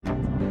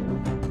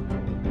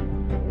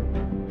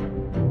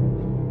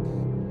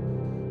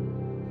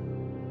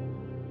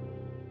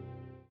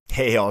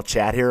Hey, all,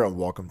 Chad here, and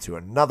welcome to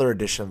another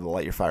edition of the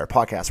Light Your Fire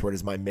podcast, where it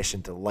is my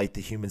mission to light the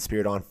human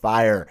spirit on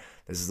fire.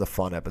 This is a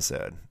fun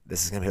episode.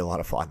 This is gonna be a lot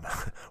of fun.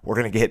 We're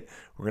gonna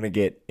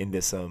get into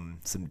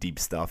some deep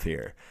stuff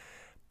here,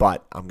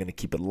 but I'm gonna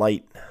keep it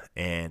light,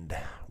 and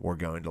we're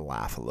going to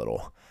laugh a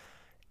little.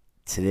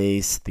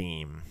 Today's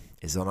theme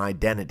is on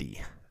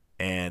identity,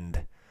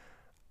 and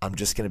I'm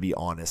just gonna be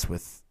honest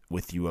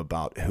with you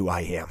about who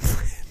I am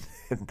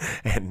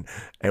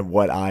and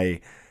what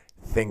I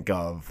think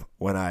of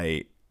when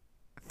I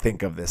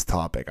think of this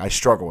topic. I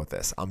struggle with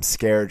this. I'm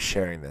scared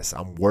sharing this.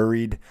 I'm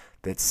worried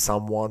that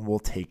someone will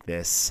take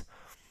this.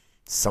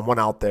 Someone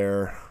out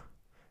there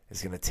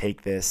is going to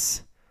take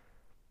this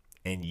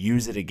and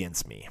use it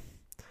against me.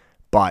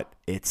 But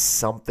it's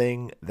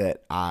something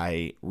that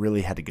I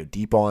really had to go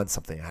deep on,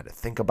 something I had to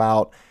think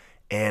about.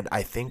 And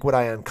I think what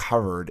I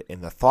uncovered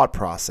in the thought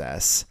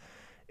process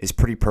is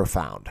pretty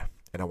profound,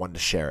 and I wanted to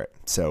share it.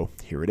 So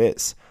here it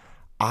is.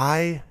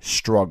 I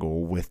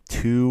struggle with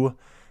two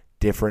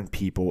different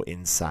people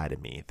inside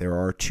of me. There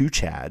are two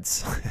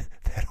Chads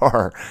that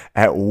are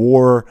at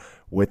war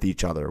with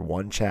each other.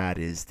 One Chad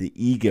is the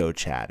ego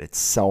Chad. It's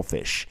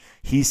selfish.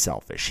 He's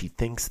selfish. He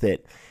thinks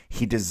that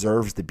he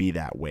deserves to be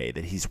that way,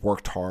 that he's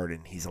worked hard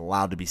and he's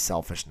allowed to be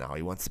selfish now.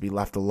 He wants to be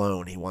left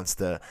alone. He wants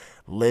to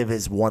live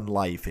his one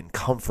life in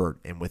comfort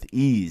and with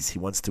ease. He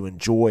wants to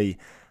enjoy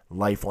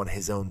life on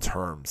his own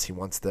terms. He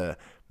wants to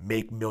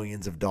make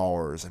millions of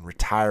dollars and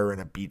retire in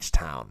a beach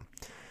town.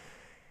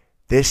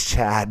 This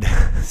Chad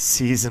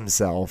sees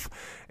himself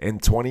in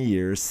 20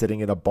 years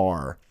sitting in a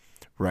bar,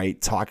 right,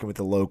 talking with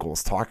the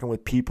locals, talking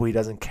with people he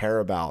doesn't care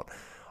about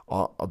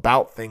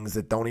things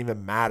that don't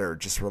even matter,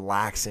 just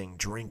relaxing,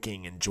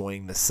 drinking,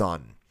 enjoying the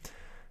sun.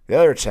 The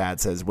other Chad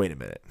says, wait a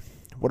minute,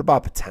 what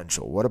about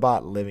potential? What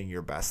about living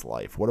your best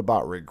life? What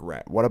about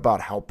regret? What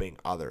about helping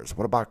others?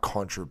 What about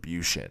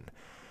contribution?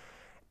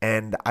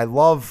 And I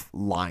love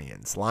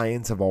lions.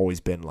 Lions have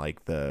always been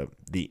like the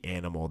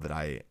animal that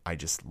I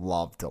just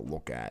love to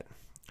look at.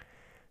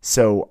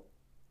 So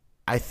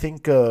I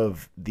think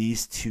of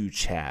these two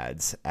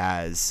Chads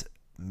as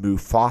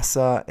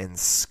Mufasa and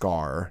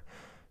Scar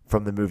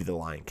from the movie The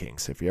Lion King.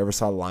 So if you ever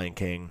saw The Lion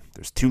King,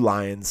 there's two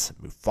lions.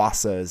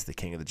 Mufasa is the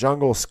king of the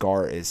jungle.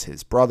 Scar is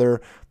his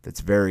brother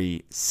that's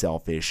very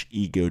selfish,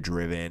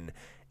 ego-driven,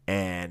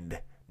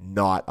 and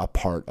not a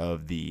part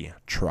of the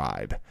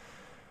tribe.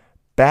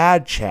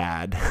 Bad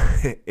Chad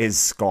is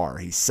Scar.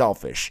 He's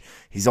selfish.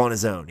 He's on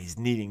his own. He's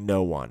needing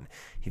no one.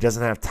 He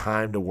doesn't have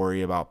time to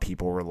worry about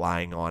people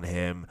relying on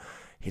him.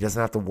 He doesn't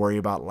have to worry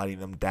about letting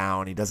them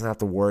down. He doesn't have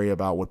to worry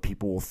about what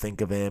people will think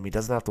of him. He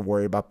doesn't have to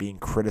worry about being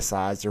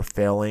criticized or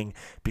failing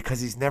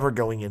because he's never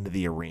going into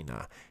the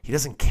arena. He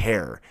doesn't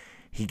care.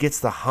 He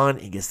gets to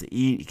hunt, he gets to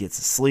eat, he gets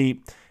to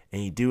sleep,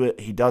 and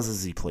he does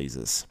as he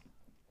pleases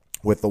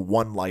with the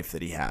one life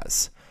that he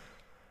has.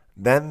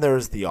 Then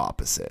there's the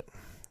opposite.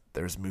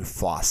 There's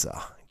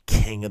Mufasa,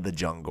 king of the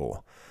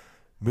jungle.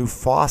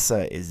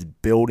 Mufasa is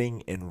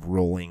building and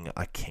ruling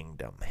a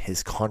kingdom.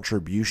 His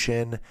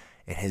contribution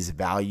and his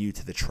value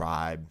to the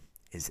tribe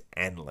is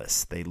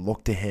endless. They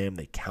look to him.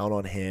 They count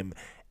on him.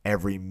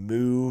 Every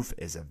move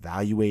is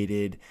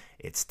evaluated.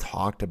 It's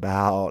talked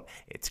about.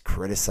 It's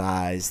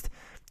criticized.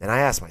 And I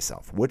ask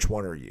myself, which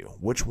one are you?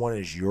 Which one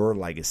is your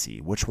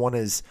legacy? Which one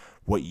is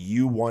what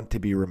you want to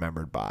be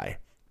remembered by?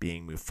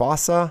 Being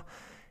Mufasa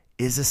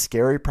is a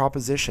scary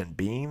proposition.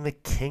 Being the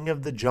king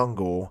of the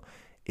jungle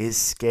is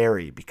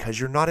scary because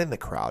you're not in the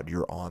crowd.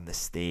 You're on the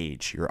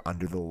stage. You're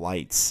under the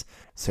lights.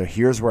 So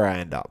here's where I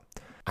end up.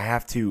 I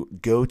have to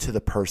go to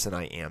the person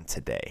I am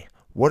today.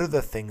 What are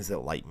the things that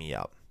light me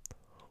up?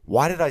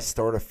 Why did I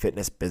start a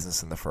fitness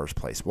business in the first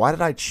place? Why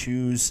did I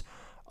choose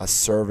a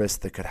service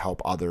that could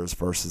help others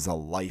versus a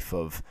life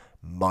of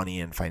money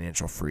and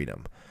financial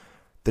freedom?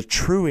 The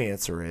true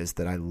answer is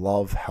that I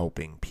love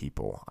helping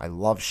people. I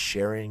love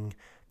sharing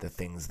the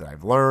things that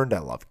I've learned. I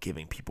love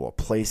giving people a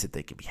place that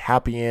they can be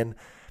happy in,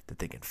 that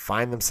they can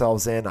find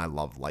themselves in. I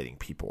love lighting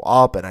people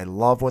up, and I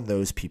love when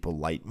those people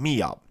light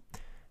me up.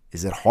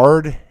 Is it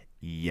hard?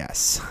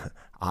 Yes.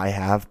 I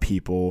have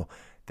people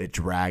that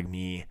drag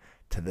me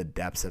to the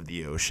depths of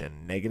the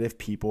ocean. Negative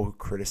people who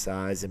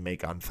criticize and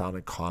make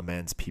unfounded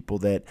comments, people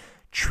that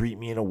treat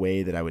me in a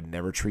way that I would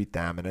never treat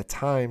them. And at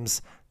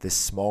times, this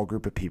small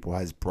group of people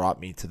has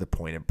brought me to the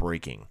point of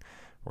breaking.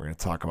 We're going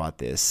to talk about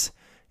this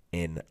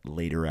in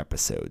later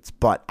episodes.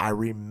 But I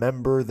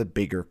remember the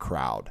bigger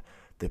crowd,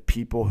 the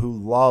people who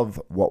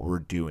love what we're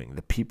doing,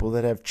 the people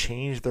that have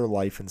changed their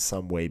life in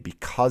some way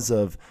because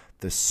of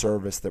the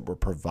service that we're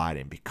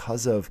providing,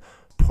 because of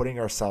putting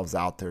ourselves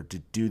out there to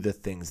do the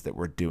things that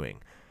we're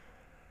doing.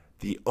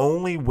 The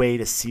only way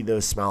to see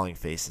those smiling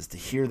faces, to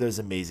hear those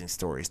amazing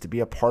stories, to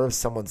be a part of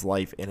someone's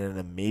life in an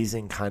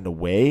amazing kind of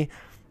way,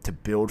 to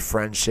build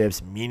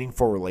friendships,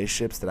 meaningful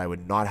relationships that I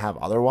would not have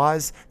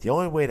otherwise, the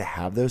only way to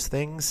have those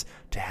things,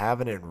 to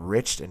have an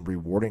enriched and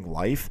rewarding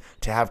life,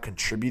 to have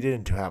contributed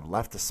and to have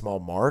left a small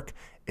mark,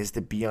 is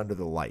to be under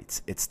the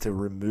lights. It's to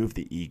remove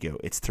the ego.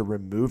 It's to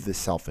remove the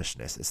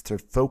selfishness. It's to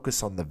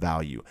focus on the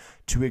value,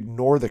 to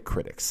ignore the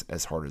critics,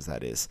 as hard as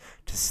that is,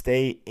 to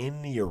stay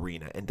in the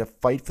arena and to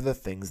fight for the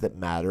things that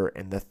matter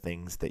and the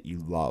things that you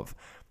love,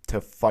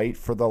 to fight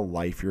for the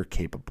life you're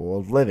capable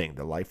of living,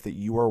 the life that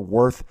you are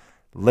worth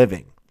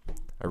living.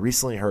 I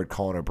recently heard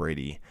Colin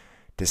O'Brady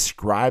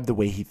describe the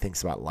way he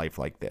thinks about life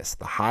like this.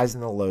 The highs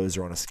and the lows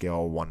are on a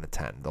scale of 1 to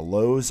 10. The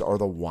lows are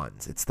the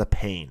ones. It's the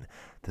pain,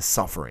 the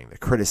suffering, the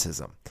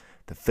criticism,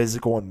 the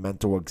physical and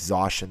mental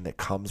exhaustion that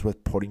comes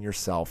with putting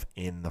yourself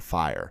in the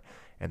fire.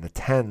 And the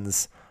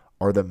 10s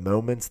are the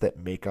moments that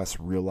make us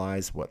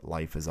realize what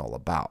life is all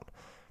about.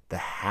 The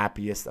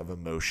happiest of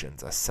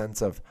emotions, a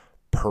sense of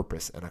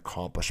purpose and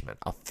accomplishment,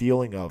 a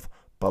feeling of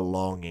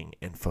belonging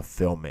and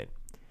fulfillment.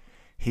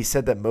 He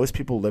said that most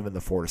people live in the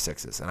 4 to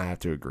 6s, and I have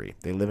to agree.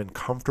 They live in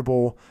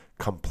comfortable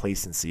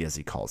complacency, as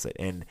he calls it,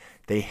 and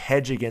they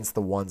hedge against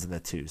the 1s and the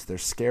 2s. They're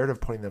scared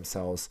of putting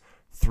themselves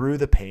through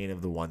the pain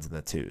of the 1s and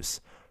the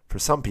 2s. For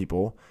some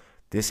people,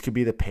 this could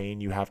be the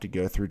pain you have to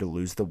go through to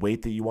lose the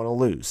weight that you want to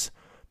lose.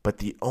 But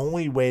the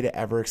only way to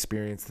ever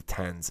experience the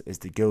 10s is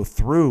to go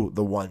through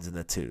the 1s and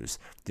the 2s.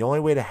 The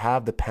only way to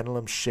have the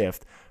pendulum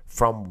shift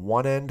from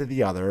one end to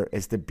the other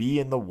is to be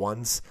in the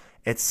 1s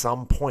at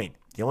some point.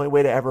 The only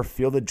way to ever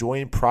feel the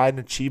joy and pride and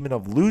achievement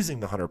of losing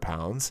the 100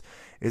 pounds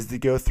is to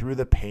go through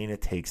the pain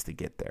it takes to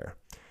get there.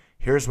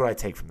 Here's what I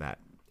take from that.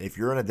 If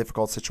you're in a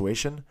difficult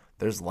situation,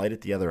 there's light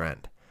at the other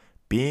end.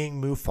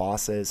 Being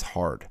Mufasa is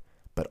hard,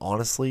 but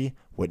honestly,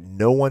 what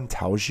no one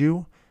tells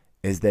you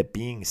is that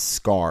being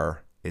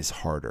Scar is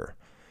harder.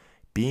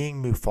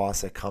 Being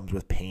Mufasa comes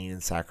with pain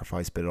and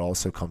sacrifice, but it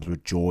also comes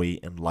with joy,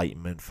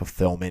 enlightenment,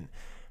 fulfillment.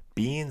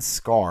 Being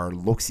Scar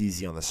looks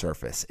easy on the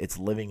surface. It's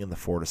living in the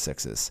 4 to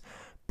 6s.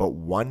 But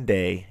one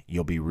day,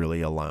 you'll be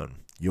really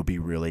alone. You'll be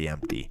really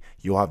empty.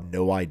 You'll have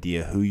no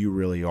idea who you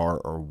really are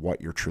or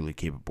what you're truly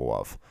capable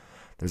of.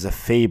 There's a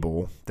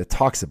fable that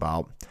talks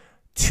about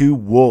 2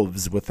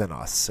 wolves within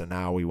us. So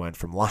now we went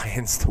from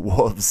lions to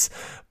wolves,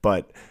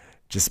 but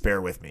just bear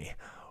with me.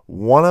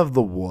 One of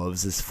the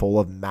wolves is full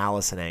of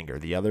malice and anger.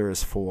 The other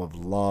is full of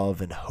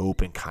love and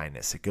hope and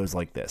kindness. It goes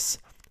like this.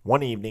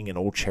 One evening, an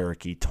old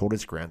Cherokee told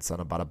his grandson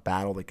about a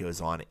battle that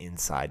goes on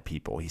inside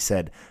people. He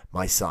said,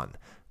 "My son,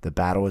 the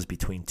battle is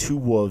between 2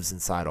 wolves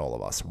inside all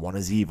of us. One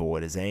is evil.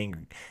 It is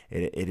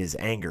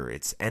anger.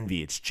 It's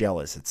envy. It's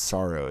jealous. It's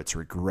sorrow. It's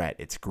regret.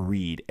 It's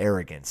greed,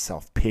 arrogance,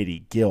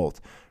 self-pity, guilt,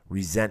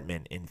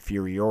 resentment,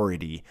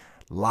 inferiority,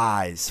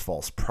 lies,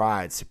 false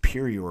pride,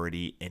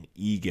 superiority, and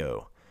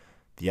ego.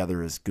 The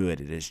other is good.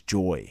 It is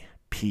joy,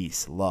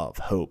 peace, love,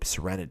 hope,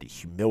 serenity,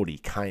 humility,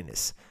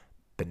 kindness,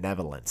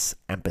 benevolence,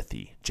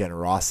 empathy,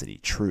 generosity,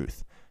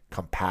 truth,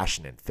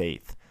 compassion, and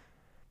faith."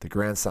 The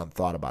grandson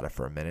thought about it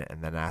for a minute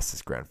and then asked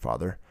his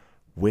grandfather,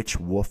 "Which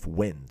wolf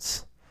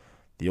wins?"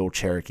 The old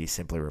Cherokee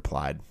simply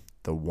replied,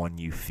 "The one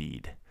you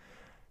feed."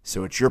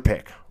 So it's your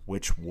pick.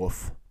 Which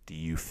wolf do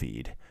you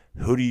feed?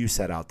 Who do you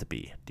set out to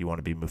be? Do you want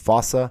to be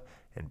Mufasa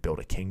and build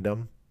a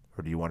kingdom?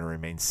 Or do you want to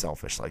remain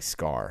selfish like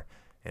Scar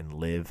and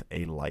live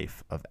a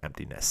life of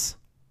emptiness?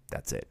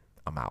 That's it.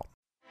 I'm out.